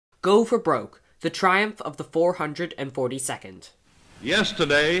Go for Broke, the Triumph of the 442nd.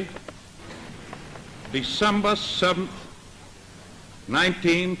 Yesterday, December 7th,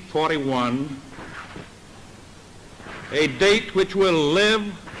 1941, a date which will live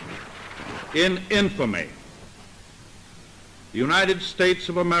in infamy. The United States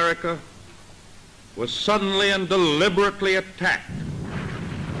of America was suddenly and deliberately attacked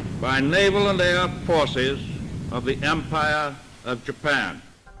by naval and air forces of the Empire of Japan.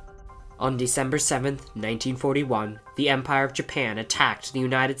 On December 7, 1941, the Empire of Japan attacked the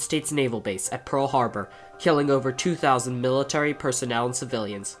United States naval base at Pearl Harbor, killing over 2,000 military personnel and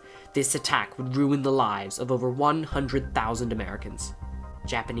civilians. This attack would ruin the lives of over 100,000 Americans.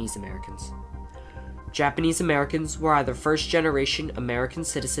 Japanese Americans. Japanese Americans were either first-generation American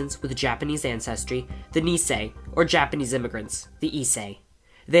citizens with Japanese ancestry, the Nisei, or Japanese immigrants, the Issei.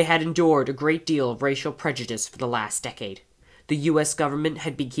 They had endured a great deal of racial prejudice for the last decade. The U.S. government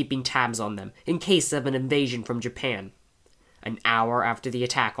had been keeping tabs on them in case of an invasion from Japan. An hour after the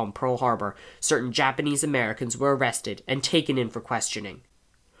attack on Pearl Harbor, certain Japanese Americans were arrested and taken in for questioning.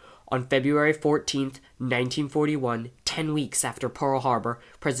 On February 14, 1941, 10 weeks after Pearl Harbor,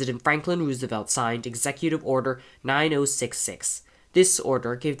 President Franklin Roosevelt signed Executive Order 9066. This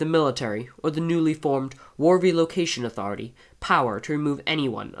order gave the military, or the newly formed War Relocation Authority, power to remove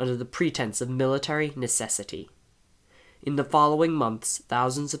anyone under the pretense of military necessity. In the following months,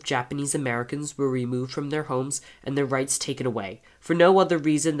 thousands of Japanese Americans were removed from their homes and their rights taken away, for no other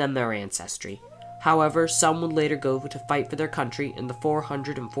reason than their ancestry. However, some would later go to fight for their country in the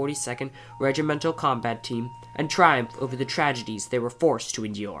 442nd Regimental Combat Team and triumph over the tragedies they were forced to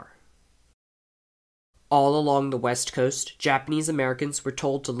endure. All along the West Coast, Japanese Americans were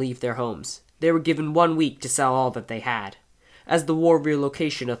told to leave their homes. They were given 1 week to sell all that they had. As the War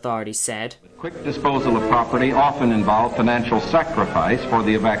Relocation Authority said, quick disposal of property often involved financial sacrifice for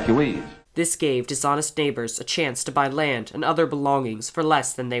the evacuees. This gave dishonest neighbors a chance to buy land and other belongings for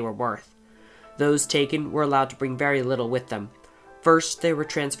less than they were worth. Those taken were allowed to bring very little with them. First, they were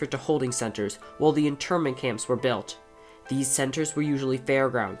transferred to holding centers, while the internment camps were built. These centers were usually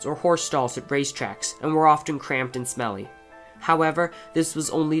fairgrounds or horse stalls at racetracks, and were often cramped and smelly. However, this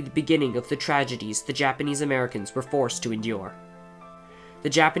was only the beginning of the tragedies the Japanese Americans were forced to endure. The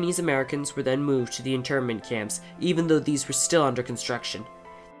Japanese Americans were then moved to the internment camps, even though these were still under construction.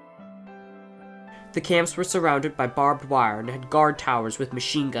 The camps were surrounded by barbed wire and had guard towers with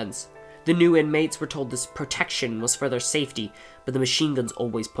machine guns. The new inmates were told this protection was for their safety, but the machine guns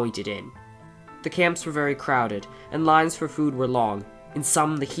always pointed in. The camps were very crowded, and lines for food were long. In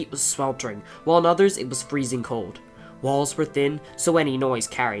some, the heat was sweltering, while in others it was freezing cold. Walls were thin, so any noise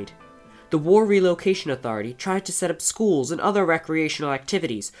carried. The War Relocation Authority tried to set up schools and other recreational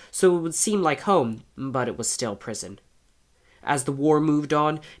activities, so it would seem like home, but it was still prison. As the war moved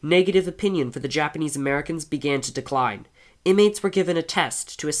on, negative opinion for the Japanese Americans began to decline. Inmates were given a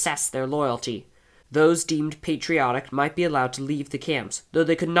test to assess their loyalty. Those deemed patriotic might be allowed to leave the camps, though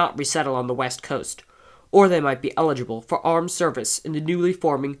they could not resettle on the West Coast, or they might be eligible for armed service in the newly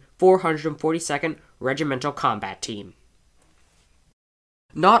forming 442nd Regimental Combat Team.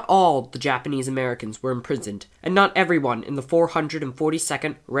 Not all the Japanese Americans were imprisoned, and not everyone in the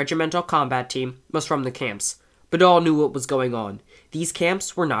 442nd Regimental Combat Team was from the camps, but all knew what was going on. These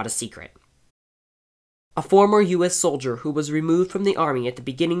camps were not a secret. A former U.S. soldier who was removed from the army at the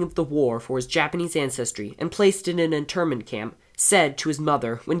beginning of the war for his Japanese ancestry and placed in an internment camp said to his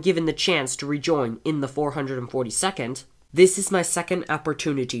mother when given the chance to rejoin in the 442nd, "This is my second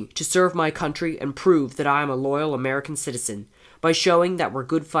opportunity to serve my country and prove that I am a loyal American citizen. By showing that we're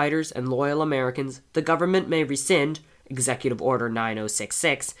good fighters and loyal Americans, the government may rescind Executive Order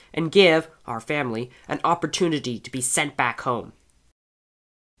 9066 and give our family an opportunity to be sent back home."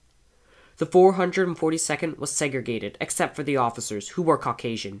 The 442nd was segregated except for the officers, who were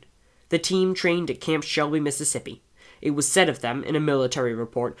Caucasian. The team trained at Camp Shelby, Mississippi. It was said of them in a military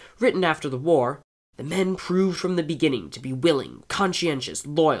report written after the war, "The men proved from the beginning to be willing, conscientious,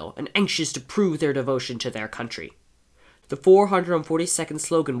 loyal, and anxious to prove their devotion to their country." The 442nd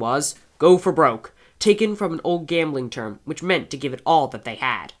slogan was, "Go for Broke," taken from an old gambling term which meant to give it all that they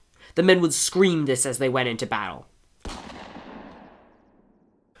had. The men would scream this as they went into battle.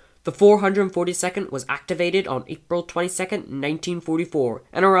 The 442nd was activated on April 22, 1944,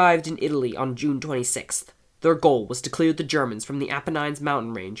 and arrived in Italy on June 26th. Their goal was to clear the Germans from the Apennines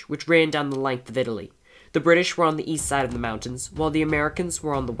mountain range, which ran down the length of Italy. The British were on the east side of the mountains, while the Americans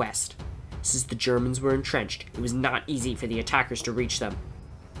were on the west. Since the Germans were entrenched, it was not easy for the attackers to reach them.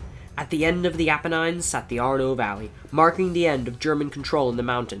 At the end of the Apennines sat the Arno Valley, marking the end of German control in the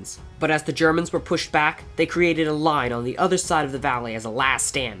mountains. But as the Germans were pushed back, they created a line on the other side of the valley as a last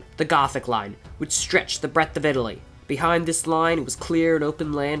stand, the Gothic Line, which stretched the breadth of Italy. Behind this line, it was clear and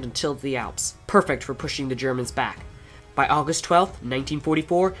open land until the Alps, perfect for pushing the Germans back. By August 12,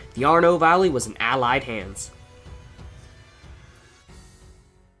 1944, the Arno Valley was in Allied hands.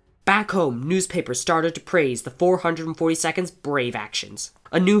 Back home, newspapers started to praise the 442nd's brave actions.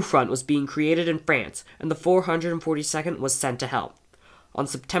 A new front was being created in France, and the 442nd was sent to help. On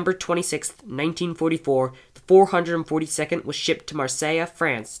September 26, 1944, the 442nd was shipped to Marseille,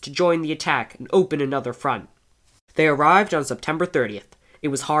 France, to join the attack and open another front. They arrived on September 30th. It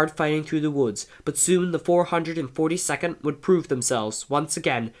was hard fighting through the woods, but soon the 442nd would prove themselves, once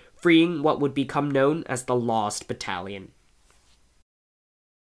again, freeing what would become known as the Lost Battalion.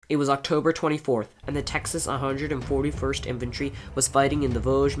 It was October 24th, and the Texas 141st Infantry was fighting in the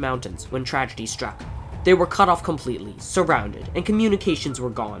Vosges Mountains when tragedy struck. They were cut off completely, surrounded, and communications were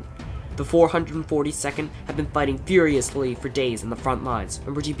gone. The 442nd had been fighting furiously for days in the front lines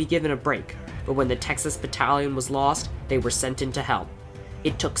and were to be given a break, but when the Texas Battalion was lost, they were sent in to help.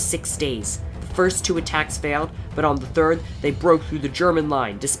 It took 6 days. The first 2 attacks failed, but on the third, they broke through the German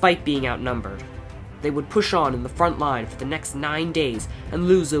line despite being outnumbered. They would push on in the front line for the next 9 days and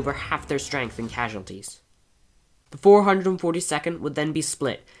lose over half their strength in casualties. The 442nd would then be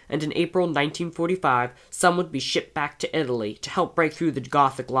split, and in April 1945, some would be shipped back to Italy to help break through the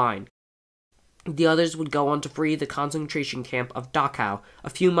Gothic Line. The others would go on to free the concentration camp of Dachau, a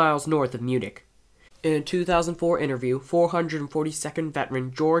few miles north of Munich. In a 2004 interview, 442nd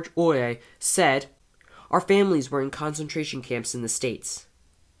veteran George Oye said, "Our families were in concentration camps in the States.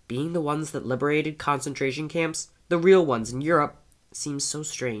 Being the ones that liberated concentration camps, the real ones in Europe, seems so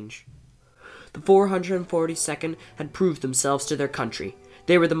strange." The 442nd had proved themselves to their country.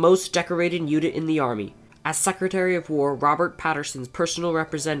 They were the most decorated unit in the army. As Secretary of War, Robert Patterson's personal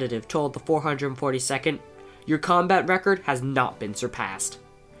representative told the 442nd, "Your combat record has not been surpassed."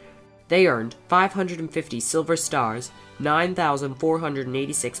 They earned 550 Silver Stars,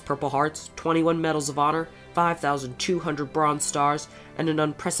 9,486 Purple Hearts, 21 Medals of Honor, 5,200 Bronze Stars, and an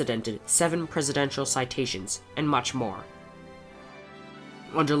unprecedented 7 presidential citations, and much more.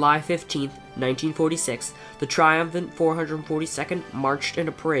 On July 15, 1946, the triumphant 442nd marched in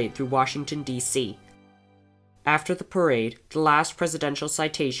a parade through Washington, D.C. After the parade, the last presidential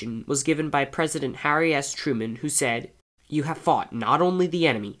citation was given by President Harry S. Truman, who said, "You have fought not only the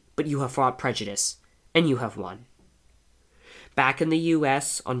enemy, but you have fought prejudice, and you have won." Back in the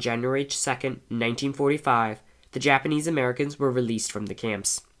U.S., on January 2, 1945, the Japanese Americans were released from the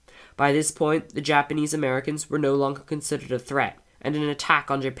camps. By this point, the Japanese Americans were no longer considered a threat, and an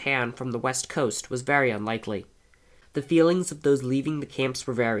attack on Japan from the west coast was very unlikely. The feelings of those leaving the camps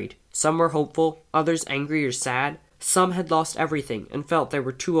were varied. Some were hopeful, others angry or sad. Some had lost everything and felt they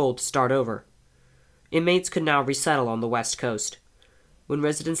were too old to start over. Inmates could now resettle on the west coast. When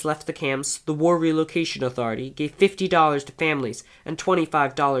residents left the camps, the War Relocation Authority gave $50 to families and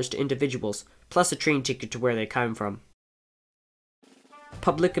 $25 to individuals, plus a train ticket to where they came from.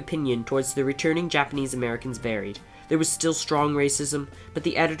 Public opinion towards the returning Japanese Americans varied. There was still strong racism, but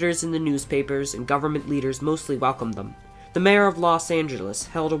the editors in the newspapers and government leaders mostly welcomed them. The mayor of Los Angeles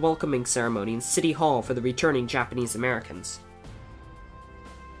held a welcoming ceremony in City Hall for the returning Japanese Americans.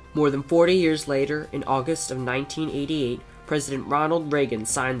 More than 40 years later, in August of 1988, President Ronald Reagan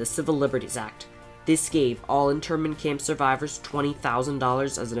signed the Civil Liberties Act. This gave all internment camp survivors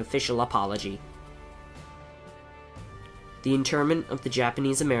 $20,000 as an official apology. The internment of the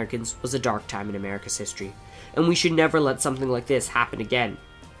Japanese Americans was a dark time in America's history, and we should never let something like this happen again.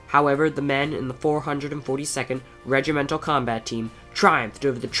 However, the men in the 442nd Regimental Combat Team triumphed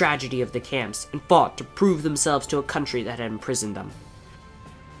over the tragedy of the camps and fought to prove themselves to a country that had imprisoned them.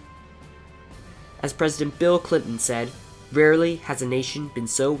 As President Bill Clinton said, "Rarely has a nation been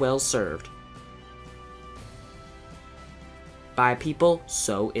so well served by a people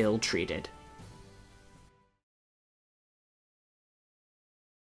so ill-treated."